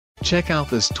Check out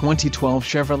this 2012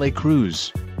 Chevrolet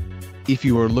Cruze. If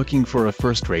you are looking for a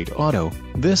first-rate auto,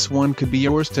 this one could be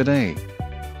yours today.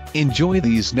 Enjoy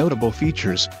these notable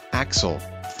features: axle,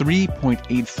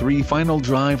 3.83 final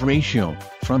drive ratio,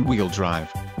 front-wheel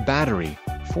drive, battery,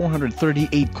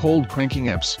 438 cold cranking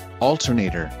amps,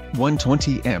 alternator,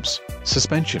 120 amps,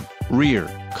 suspension, rear,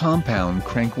 compound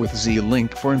crank with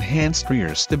Z-link for enhanced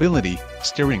rear stability,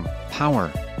 steering,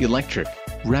 power, electric,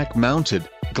 rack-mounted,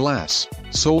 glass,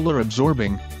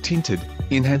 solar-absorbing, tinted,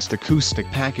 enhanced acoustic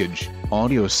package,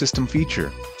 audio system feature,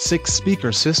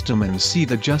 6-speaker system and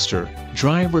seat adjuster,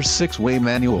 driver 6-way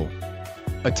manual.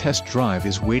 A test drive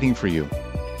is waiting for you.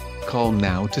 Call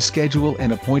now to schedule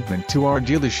an appointment to our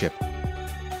dealership.